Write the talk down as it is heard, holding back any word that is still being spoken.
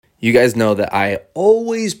You guys know that I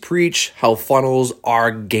always preach how funnels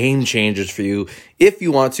are game changers for you if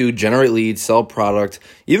you want to generate leads, sell product,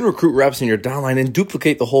 even recruit reps in your downline and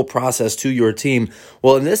duplicate the whole process to your team.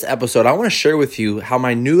 Well, in this episode, I want to share with you how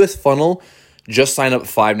my newest funnel just signed up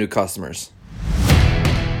 5 new customers.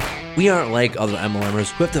 We aren't like other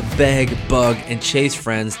MLMers who have to beg, bug, and chase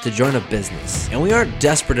friends to join a business. And we aren't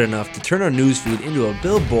desperate enough to turn our newsfeed into a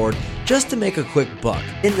billboard just to make a quick buck.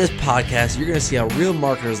 In this podcast, you're going to see how real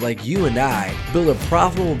marketers like you and I build a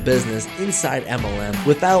profitable business inside MLM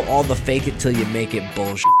without all the fake it till you make it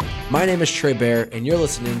bullshit. My name is Trey Bear, and you're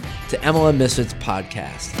listening to MLM Misfits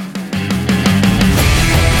Podcast.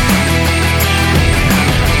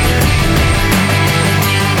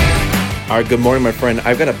 All right, good morning, my friend.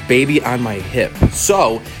 I've got a baby on my hip.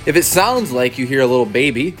 So if it sounds like you hear a little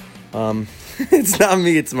baby, it's not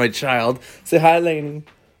me, it's my child. Say hi, Lainey.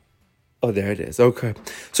 Oh, there it is. Okay.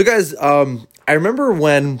 So guys, I remember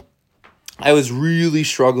when I was really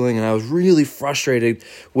struggling and I was really frustrated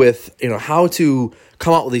with, how to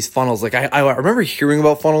come out with these funnels. Like I remember hearing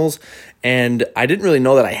about funnels and I didn't really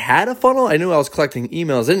know that I had a funnel. I knew I was collecting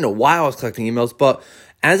emails. I didn't know why I was collecting emails, but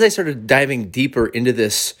as I started diving deeper into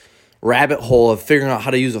this rabbit hole of figuring out how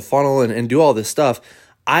to use a funnel and do all this stuff,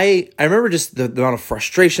 I remember just the amount of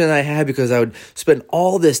frustration I had because I would spend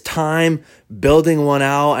all this time building one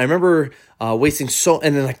out. I remember wasting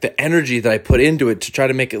and then like the energy that I put into it to try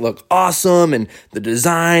to make it look awesome and the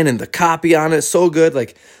design and the copy on it so good.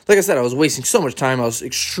 Like I said, I was wasting so much time. I was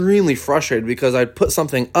extremely frustrated because I'd put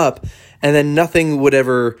something up and then nothing would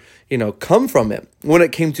ever, come from it when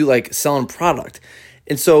it came to like selling product.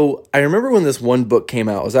 And so I remember when this one book came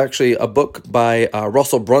out. It was actually a book by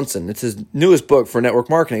Russell Brunson. It's his newest book for network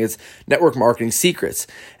marketing. It's Network Marketing Secrets.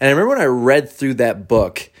 And I remember when I read through that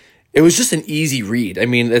book, it was just an easy read. I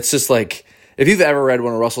mean, it's just like, if you've ever read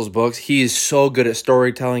one of Russell's books, he is so good at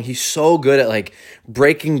storytelling. He's so good at like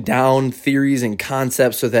breaking down theories and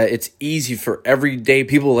concepts so that it's easy for everyday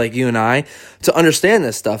people like you and I to understand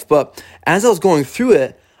this stuff. But as I was going through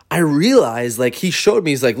it, I realized, like, he showed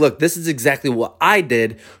me, he's like, look, this is exactly what I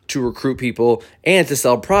did to recruit people and to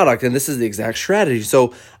sell product, and this is the exact strategy.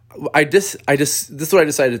 So this is what I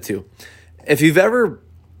decided to. If you've ever,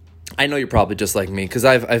 I know you're probably just like me, because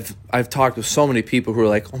I've talked with so many people who are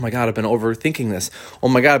like, oh my God, I've been overthinking this. Oh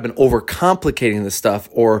my God, I've been overcomplicating this stuff,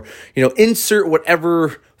 or, insert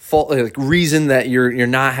whatever fault, like reason that you're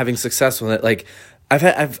not having success with it. Like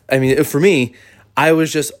for me, it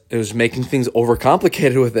was making things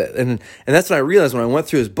overcomplicated with it. And that's when I realized when I went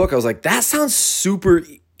through his book, I was like, that sounds super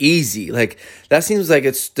easy. Like that seems like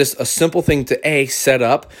it's just a simple thing to A, set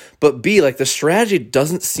up, but B, like the strategy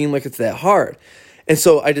doesn't seem like it's that hard. And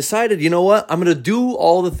so I decided, you know what? I'm going to do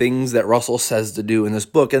all the things that Russell says to do in this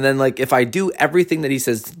book. And then like, if I do everything that he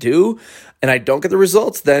says to do and I don't get the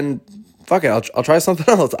results, then fuck it, I'll try something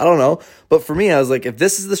else. I don't know. But for me, I was like, if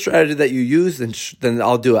this is the strategy that you use, then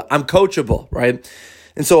I'll do it. I'm coachable, right?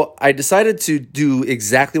 And so I decided to do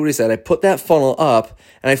exactly what he said. I put that funnel up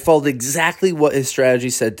and I followed exactly what his strategy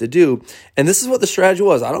said to do. And this is what the strategy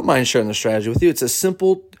was. I don't mind sharing the strategy with you. It's a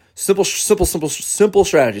simple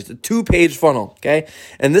strategy. It's a 2-page funnel, okay?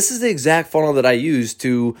 And this is the exact funnel that I use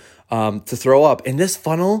to throw up. And this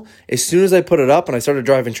funnel, as soon as I put it up and I started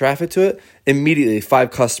driving traffic to it, immediately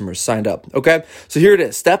 5 customers signed up, okay? So here it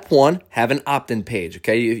is. Step 1, have an opt-in page,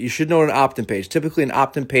 okay? You should know an opt-in page. Typically, an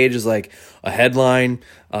opt-in page is like a headline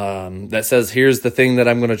that says, here's the thing that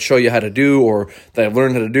I'm going to show you how to do, or that I've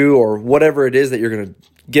learned how to do, or whatever it is that you're going to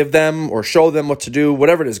give them or show them what to do,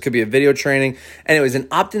 whatever it is. It could be a video training. Anyways, an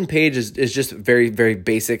opt-in page is just very, very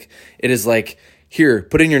basic. It is like, here,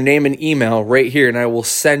 put in your name and email right here, and I will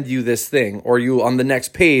send you this thing. Or you, on the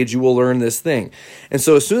next page, you will learn this thing. And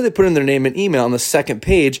so as soon as they put in their name and email on the second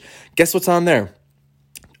page, guess what's on there?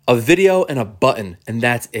 A video and a button, and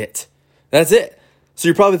that's it. That's it. So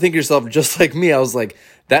you're probably thinking to yourself, just like me, I was like,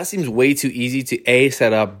 that seems way too easy to A,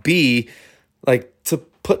 set up, B, like to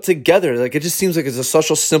put together. Like it just seems like it's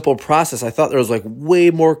such a simple process. I thought there was like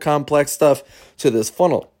way more complex stuff to this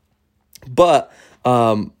funnel. But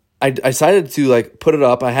I decided to like put it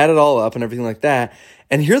up. I had it all up and everything like that.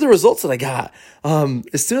 And here are the results that I got.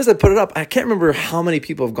 As soon as I put it up, I can't remember how many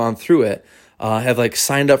people have gone through it, have like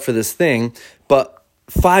signed up for this thing, but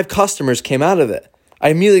 5 customers came out of it. I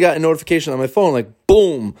immediately got a notification on my phone, like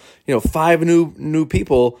boom, 5 new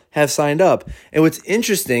people have signed up. And what's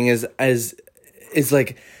interesting is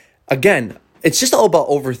like, again, it's just all about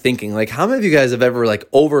overthinking. Like, how many of you guys have ever like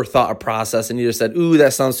overthought a process and you just said, ooh,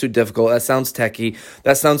 that sounds too difficult. That sounds techie.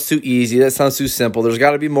 That sounds too easy. That sounds too simple. There's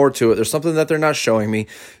got to be more to it. There's something that they're not showing me.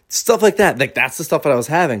 Stuff like that. Like, that's the stuff that I was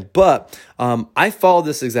having. But I followed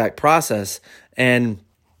this exact process, and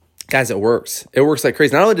guys, it works. It works like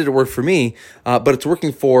crazy. Not only did it work for me, but it's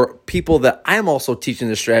working for people that I'm also teaching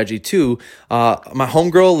this strategy to. My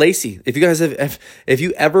homegirl, Lacey. If you guys if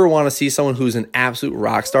you ever want to see someone who's an absolute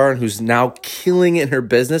rock star and who's now killing it in her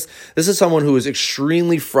business, this is someone who is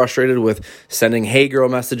extremely frustrated with sending "Hey girl"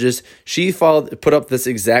 messages. She put up this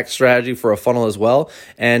exact strategy for a funnel as well,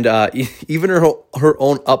 and even her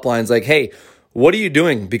own upline's like, "Hey, what are you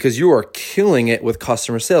doing? Because you are killing it with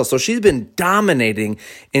customer sales." So she's been dominating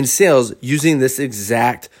in sales using this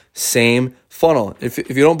exact same funnel. If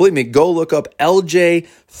you don't believe me, go look up LJ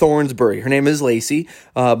Thornsbury. Her name is Lacey,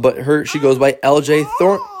 but she goes by LJ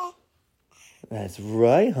Thorn. That's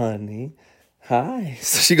right, honey. Hi.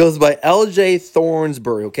 So she goes by LJ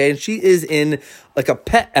Thornsbury, okay? And she is in like a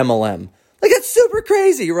pet MLM. Like, that's super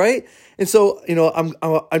crazy, right? And so,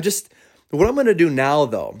 I'm just... What I'm going to do now,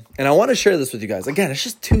 though, and I want to share this with you guys. Again, it's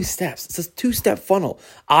just 2 steps. It's a 2-step funnel.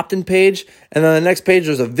 Opt-in page, and then the next page,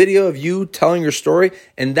 there's a video of you telling your story,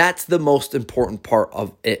 and that's the most important part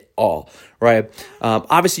of it all, right?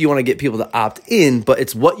 Obviously, you want to get people to opt in, but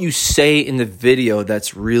it's what you say in the video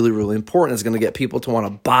that's really, really important. It's going to get people to want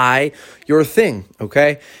to buy your thing,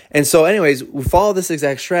 okay? And so anyways, we follow this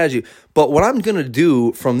exact strategy. But what I'm going to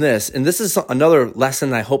do from this, and this is another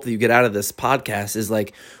lesson I hope that you get out of this podcast, is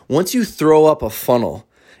like once you throw up a funnel,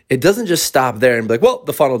 it doesn't just stop there and be like, well,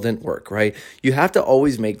 the funnel didn't work, right? You have to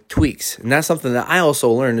always make tweaks. And that's something that I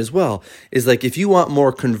also learned as well, is like if you want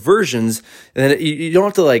more conversions, then you don't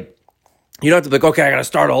have to like, you don't have to be like, okay, I got to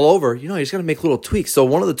start all over. You just got to make little tweaks. So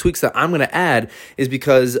one of the tweaks that I'm going to add is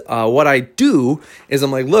because what I do is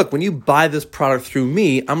I'm like, look, when you buy this product through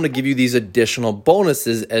me, I'm going to give you these additional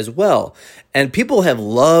bonuses as well. And people have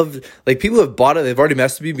people have bought it. They've already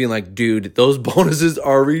messaged me being like, dude, those bonuses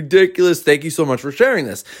are ridiculous. Thank you so much for sharing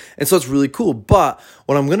this. And so it's really cool. But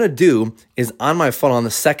what I'm going to do is on my funnel, on the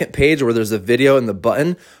second page where there's a video and the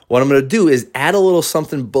button, what I'm going to do is add a little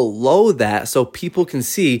something below that so people can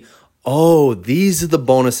see, oh, these are the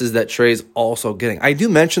bonuses that Trey's also getting. I do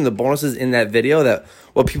mention the bonuses in that video, that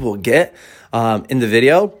what people get in the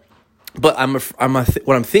video, but what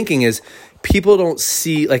I'm thinking is people don't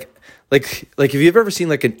see like if you've ever seen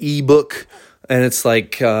like an ebook and it's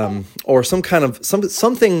like or some kind of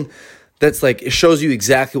something that's like it shows you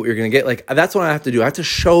exactly what you're gonna get. Like that's what I have to do. I have to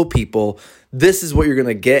show people this is what you're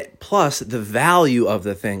gonna get plus the value of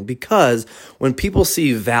the thing, because when people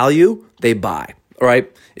see value, they buy. All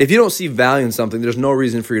right. If you don't see value in something, there's no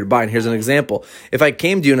reason for you to buy. And here's an example. If I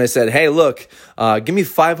came to you and I said, hey, look, give me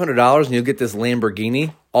 $500 and you'll get this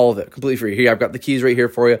Lamborghini, all of it, completely free. Here, I've got the keys right here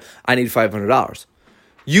for you. I need $500.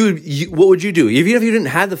 What would you do? Even if you didn't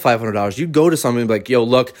have the $500, you'd go to somebody and be like, yo,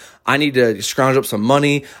 look, I need to scrounge up some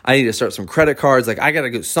money. I need to start some credit cards. Like, I got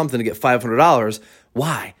to get something to get $500.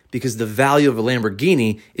 Why? Because the value of a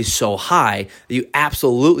Lamborghini is so high that you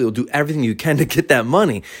absolutely will do everything you can to get that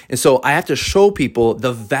money. And so I have to show people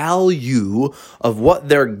the value of what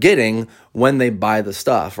they're getting when they buy the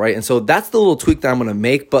stuff, right? And so that's the little tweak that I'm going to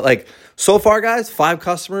make. But like so far, guys, 5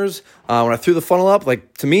 customers, when I threw the funnel up,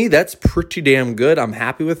 like to me, that's pretty damn good. I'm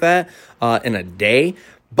happy with that in a day.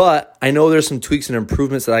 But I know there's some tweaks and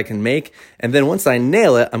improvements that I can make. And then once I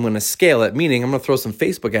nail it, I'm going to scale it, meaning I'm going to throw some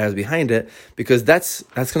Facebook ads behind it, because that's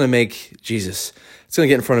going to make, it's going to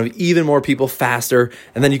get in front of even more people faster.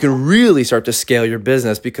 And then you can really start to scale your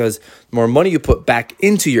business, because the more money you put back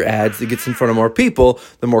into your ads, it gets in front of more people,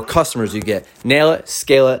 the more customers you get. Nail it,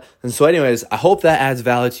 scale it. And so anyways, I hope that adds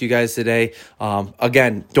value to you guys today.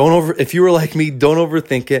 Again, if you were like me, don't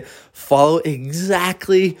overthink it. Follow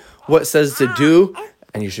exactly what it says to do,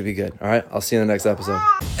 and you should be good. All right, I'll see you in the next episode.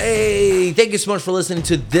 Hey, thank you so much for listening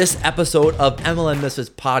to this episode of MLM Misfits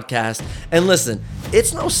Podcast. And listen,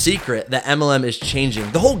 it's no secret that MLM is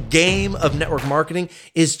changing. The whole game of network marketing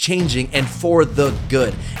is changing, and for the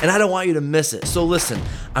good. And I don't want you to miss it. So listen,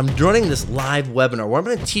 I'm running this live webinar where I'm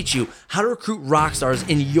going to teach you how to recruit rock stars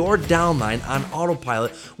in your downline on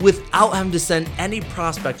autopilot without having to send any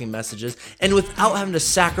prospecting messages and without having to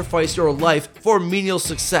sacrifice your life for menial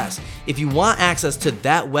success. If you want access to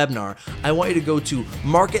that webinar, I want you to go to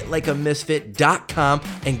marketlikeamisfit.com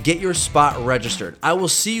and get your spot registered. I will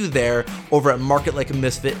see you there over at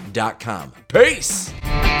marketlikeamisfit.com. Peace!